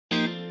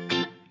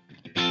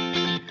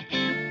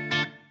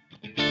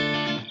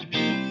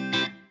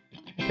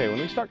Okay, when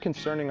we start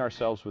concerning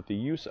ourselves with the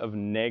use of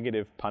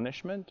negative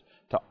punishment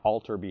to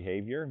alter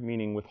behavior,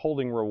 meaning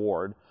withholding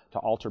reward to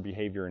alter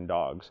behavior in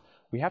dogs,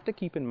 we have to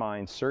keep in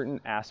mind certain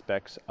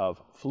aspects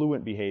of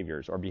fluent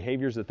behaviors, or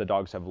behaviors that the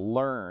dogs have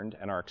learned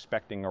and are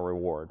expecting a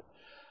reward.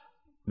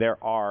 There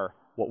are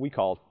what we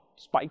call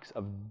spikes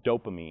of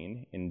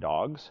dopamine in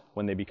dogs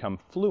when they become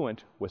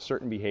fluent with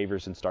certain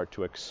behaviors and start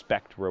to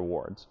expect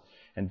rewards.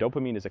 And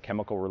dopamine is a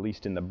chemical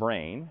released in the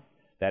brain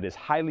that is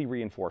highly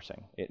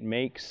reinforcing. It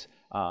makes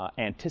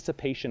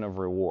anticipation of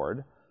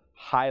reward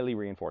highly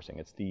reinforcing.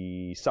 It's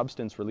the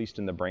substance released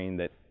in the brain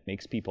that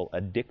makes people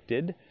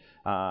addicted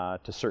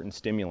to certain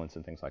stimulants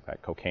and things like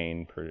that.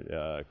 Cocaine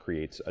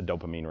creates a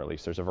dopamine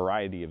release. There's a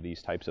variety of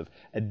these types of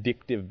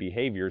addictive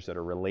behaviors that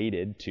are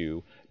related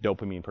to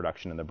dopamine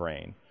production in the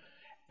brain.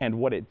 And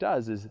what it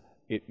does is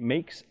it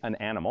makes an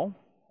animal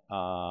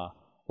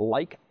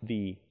like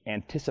the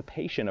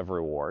anticipation of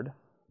reward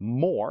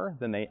more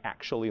than they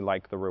actually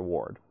like the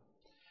reward.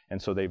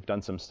 And so they've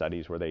done some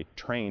studies where they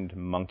trained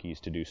monkeys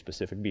to do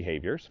specific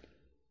behaviors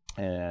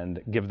and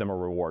give them a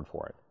reward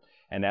for it.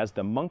 And as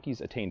the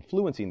monkeys attained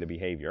fluency in the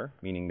behavior,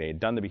 meaning they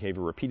had done the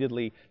behavior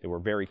repeatedly, they were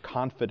very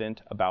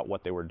confident about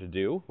what they were to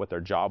do, what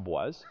their job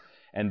was,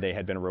 and they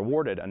had been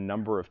rewarded a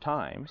number of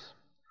times,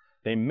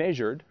 they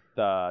measured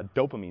the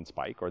dopamine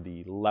spike, or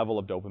the level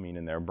of dopamine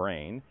in their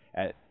brain,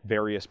 at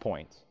various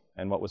points.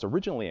 And what was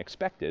originally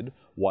expected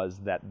was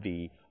that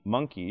the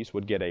monkeys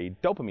would get a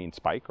dopamine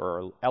spike,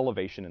 or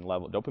elevation in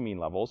dopamine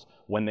levels,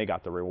 when they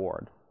got the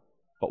reward.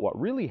 But what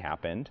really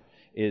happened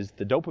is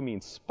the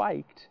dopamine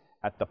spiked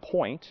at the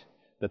point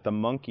that the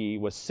monkey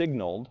was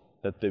signaled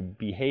that the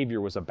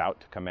behavior was about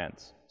to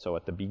commence. So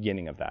at the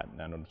beginning of that,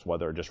 and it's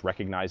whether just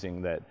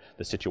recognizing that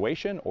the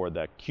situation or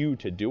the cue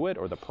to do it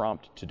or the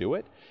prompt to do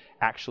it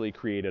actually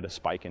created a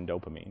spike in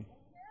dopamine.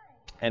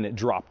 And it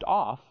dropped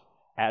off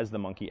as the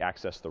monkey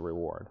accessed the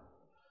reward.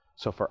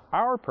 So for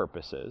our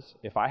purposes,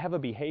 if I have a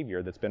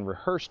behavior that's been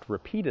rehearsed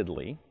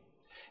repeatedly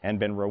and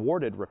been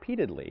rewarded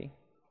repeatedly,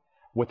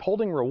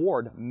 withholding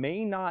reward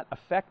may not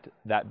affect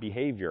that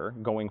behavior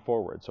going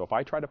forward. So if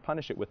I try to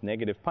punish it with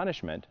negative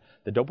punishment,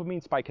 the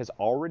dopamine spike has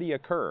already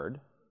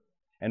occurred,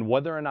 and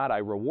whether or not I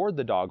reward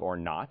the dog or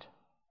not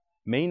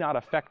may not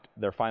affect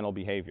their final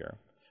behavior,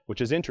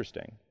 which is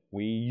interesting.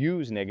 We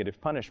use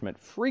negative punishment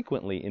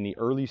frequently in the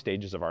early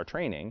stages of our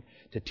training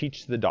to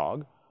teach the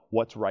dog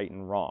what's right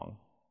and wrong.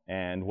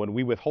 And when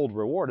we withhold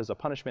reward as a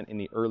punishment in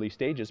the early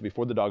stages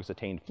before the dog's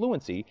attained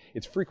fluency,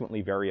 it's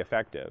frequently very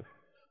effective.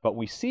 But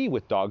we see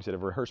with dogs that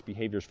have rehearsed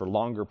behaviors for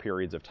longer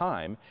periods of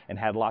time and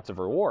had lots of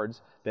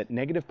rewards that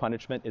negative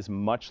punishment is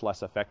much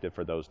less effective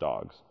for those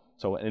dogs.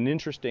 So an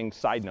interesting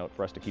side note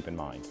for us to keep in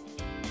mind.